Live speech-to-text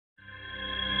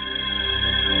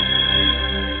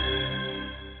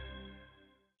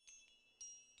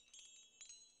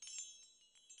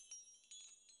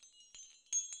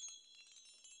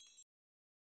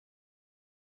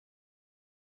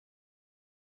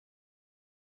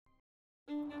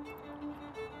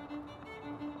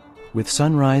With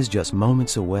sunrise just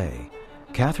moments away,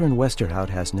 Catherine Westerhout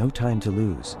has no time to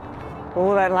lose.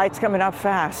 Oh, that light's coming up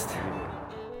fast.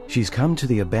 She's come to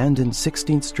the abandoned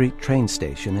 16th Street train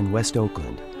station in West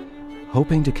Oakland,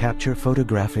 hoping to capture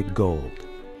photographic gold.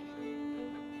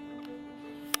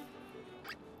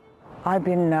 I've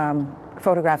been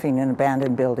photographing in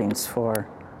abandoned buildings for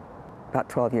about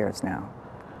 12 years now.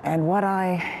 And what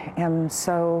I am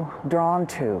so drawn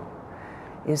to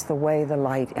is the way the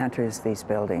light enters these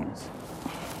buildings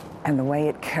and the way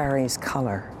it carries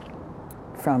color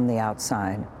from the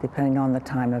outside, depending on the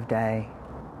time of day.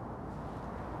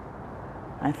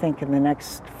 I think in the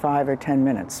next 5 or 10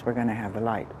 minutes, we're going to have the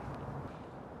light.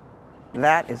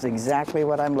 That is exactly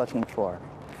what I'm looking for.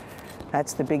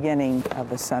 That's the beginning of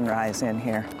the sunrise in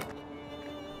here.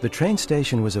 The train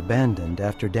station was abandoned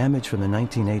after damage from the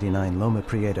 1989 Loma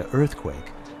Prieta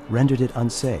earthquake rendered it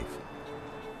unsafe.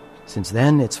 Since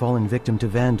then, it's fallen victim to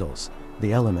vandals,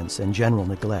 the elements, and general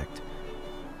neglect.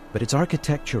 But its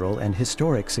architectural and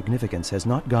historic significance has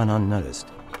not gone unnoticed.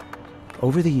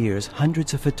 Over the years,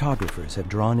 hundreds of photographers have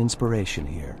drawn inspiration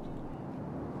here.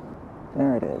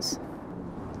 There it is.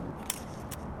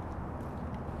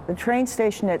 The train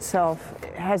station itself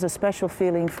has a special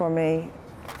feeling for me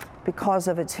because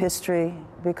of its history,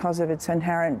 because of its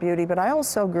inherent beauty, but I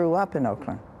also grew up in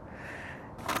Oakland.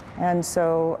 And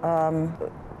so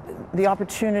the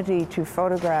opportunity to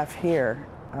photograph here,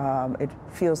 it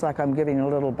feels like I'm giving a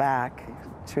little back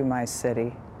to my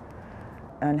city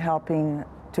and helping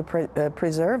to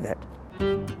preserve it.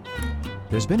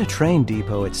 There's been a train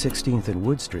depot at 16th and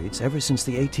Wood Streets ever since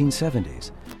the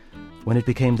 1870s, when it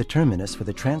became the terminus for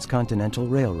the Transcontinental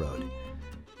Railroad.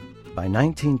 By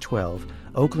 1912,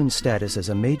 Oakland's status as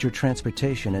a major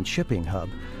transportation and shipping hub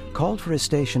called for a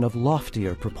station of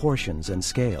loftier proportions and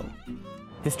scale.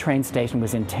 This train station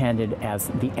was intended as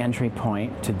the entry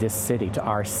point to this city, to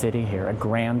our city here, a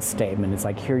grand statement. It's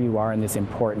like, here you are in this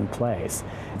important place.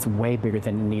 It's way bigger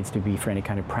than it needs to be for any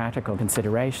kind of practical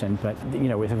consideration, but you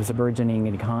know, it was a burgeoning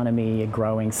economy, a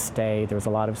growing state, there was a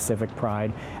lot of civic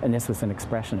pride, and this was an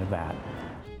expression of that.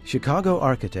 Chicago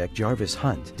architect Jarvis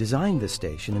Hunt designed the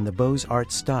station in the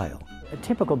Beaux-Arts style. A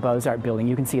typical Beaux-Arts building,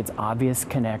 you can see its obvious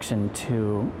connection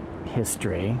to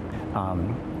history.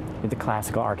 The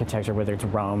classical architecture, whether it's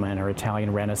Roman or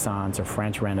Italian Renaissance or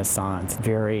French Renaissance,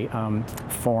 very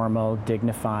formal,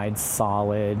 dignified,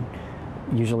 solid,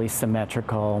 usually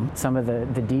symmetrical. Some of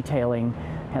the detailing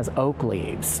has oak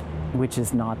leaves, which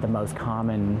is not the most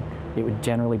common. It would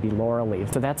generally be laurel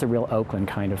leaves. So that's a real Oakland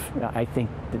kind of, I think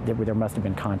that there must have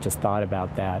been conscious thought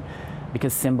about that,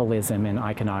 because symbolism in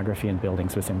iconography in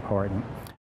buildings was important.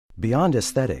 Beyond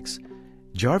aesthetics,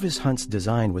 Jarvis Hunt's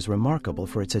design was remarkable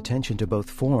for its attention to both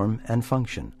form and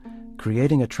function,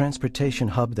 creating a transportation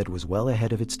hub that was well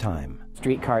ahead of its time.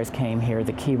 Streetcars came here.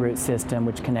 The Key Route system,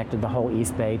 which connected the whole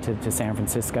East Bay to San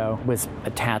Francisco, was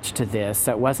attached to this.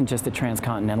 So it wasn't just the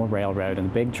Transcontinental Railroad and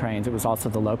the big trains, it was also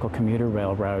the local commuter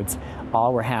railroads.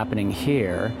 All were happening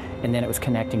here, and then it was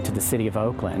connecting to the city of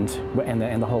Oakland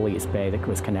and the whole East Bay that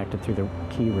was connected through the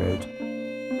Key Route.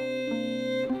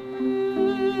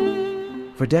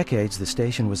 For decades, the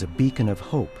station was a beacon of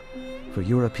hope for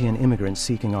European immigrants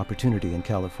seeking opportunity in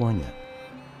California.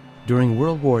 During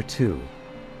World War II,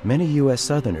 many U.S.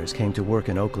 Southerners came to work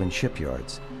in Oakland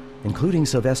shipyards, including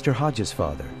Sylvester Hodges'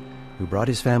 father, who brought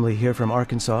his family here from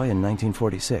Arkansas in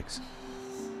 1946.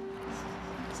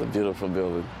 It's a beautiful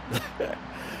building.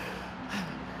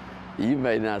 You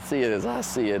may not see it as I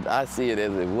see it. I see it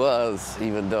as it was,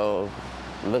 even though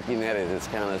looking at it, it's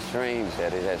kind of strange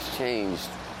that it has changed.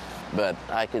 But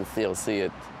I can still see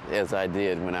it as I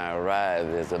did when I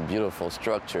arrived as a beautiful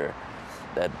structure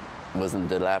that wasn't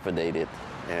dilapidated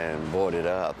and boarded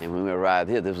up. And when we arrived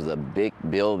here, this was a big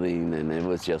building, and it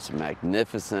was just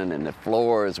magnificent, and the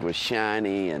floors were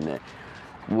shiny, and the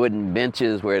wooden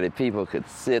benches where the people could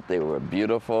sit, they were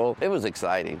beautiful. It was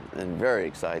exciting, and very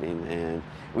exciting, and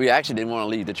we actually didn't want to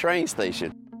leave the train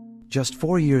station. Just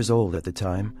 4 years old at the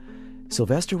time,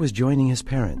 Sylvester was joining his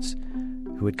parents,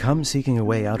 who had come seeking a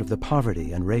way out of the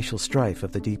poverty and racial strife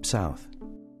of the Deep South.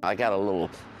 I got a little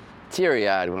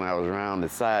teary-eyed when I was around the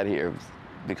side here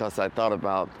because I thought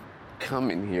about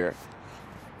coming here.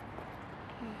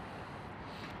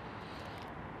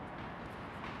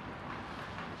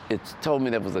 It told me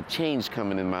there was a change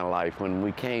coming in my life when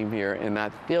we came here, and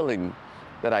that feeling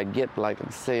that I get, like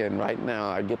I'm saying right now,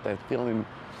 I get that feeling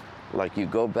like you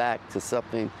go back to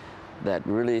something that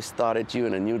really started you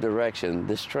in a new direction.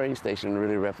 This train station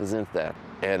really represents that.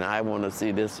 And I want to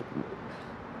see this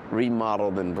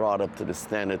remodeled and brought up to the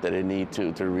standard that it needs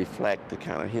to reflect the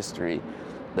kind of history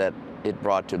that it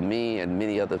brought to me and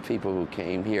many other people who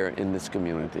came here in this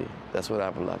community. That's what I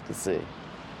would love to see.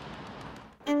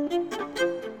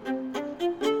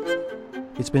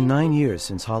 It's been 9 years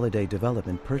since Holiday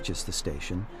Development purchased the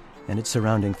station and its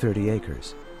surrounding 30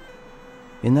 acres.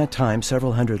 In that time,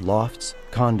 several hundred lofts,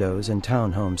 condos, and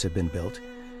townhomes have been built,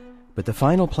 but the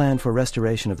final plan for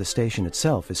restoration of the station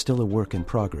itself is still a work in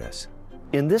progress.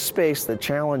 In this space, the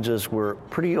challenges were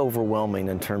pretty overwhelming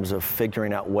in terms of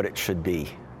figuring out what it should be.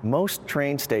 Most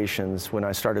train stations, when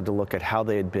I started to look at how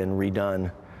they had been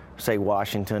redone, say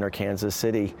Washington or Kansas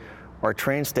City, are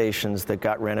train stations that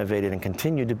got renovated and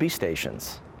continue to be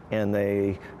stations. And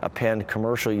they append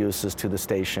commercial uses to the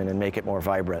station and make it more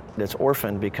vibrant. It's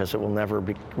orphaned because it will never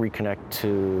reconnect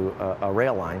to a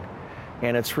rail line.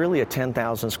 And it's really a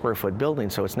 10,000 square foot building,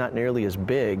 so it's not nearly as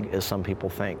big as some people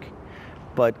think.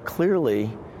 But clearly,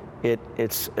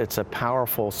 it's a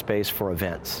powerful space for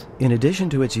events. In addition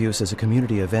to its use as a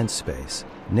community event space,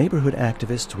 neighborhood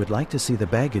activists would like to see the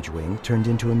baggage wing turned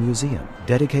into a museum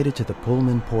dedicated to the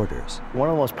Pullman Porters. One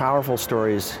of the most powerful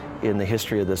stories in the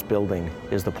history of this building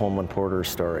is the Pullman Porters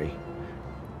story.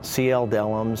 C.L.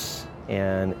 Dellums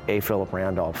and A. Philip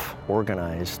Randolph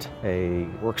organized a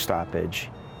work stoppage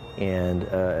and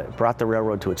brought the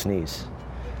railroad to its knees.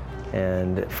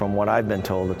 And from what I've been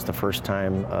told, it's the first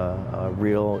time a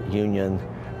real union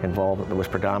involved that was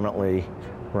predominantly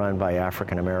run by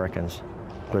African Americans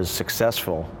was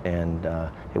successful, and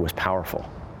it was powerful.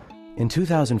 In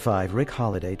 2005, Rick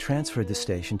Holiday transferred the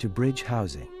station to Bridge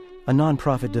Housing, a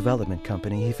nonprofit development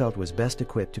company he felt was best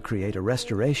equipped to create a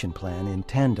restoration plan in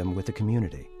tandem with the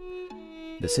community.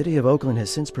 The City of Oakland has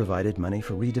since provided money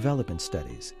for redevelopment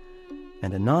studies,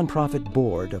 and a nonprofit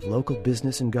board of local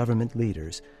business and government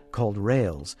leaders called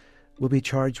RAILS will be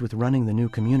charged with running the new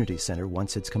community center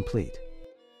once it's complete.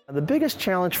 The biggest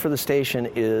challenge for the station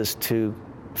is to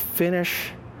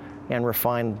finish and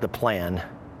refine the plan,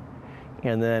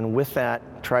 and then with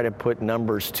that try to put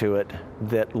numbers to it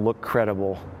that look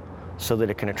credible so that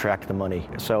it can attract the money.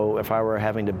 So if I were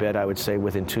having to bid, I would say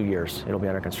within 2 years it'll be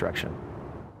under construction.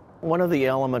 One of the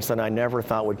elements that I never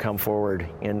thought would come forward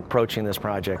in approaching this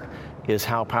project is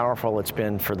how powerful it's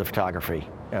been for the photography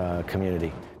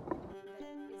community.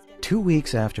 2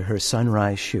 weeks after her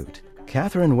sunrise shoot,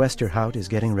 Catherine Westerhout is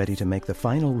getting ready to make the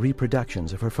final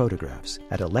reproductions of her photographs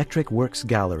at Electric Works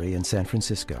Gallery in San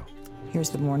Francisco. Here's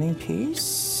the morning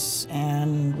piece,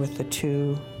 and with the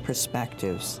two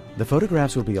perspectives. The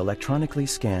photographs will be electronically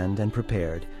scanned and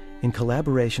prepared in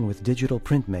collaboration with digital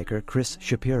printmaker Chris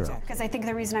Shapiro. Because I think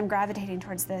the reason I'm gravitating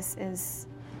towards this is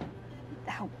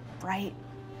how bright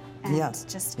and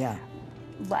just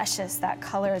luscious that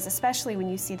color is, especially when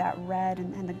you see that red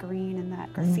and the green and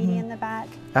that graffiti in the back.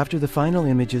 After the final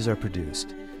images are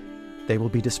produced, they will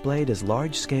be displayed as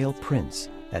large-scale prints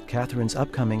at Catherine's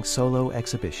upcoming solo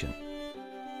exhibition.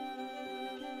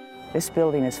 This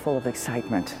building is full of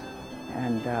excitement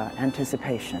and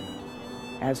anticipation,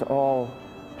 as all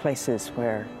places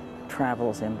where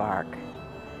travels embark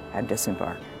and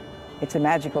disembark. It's a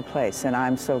magical place, and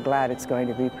I'm so glad it's going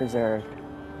to be preserved.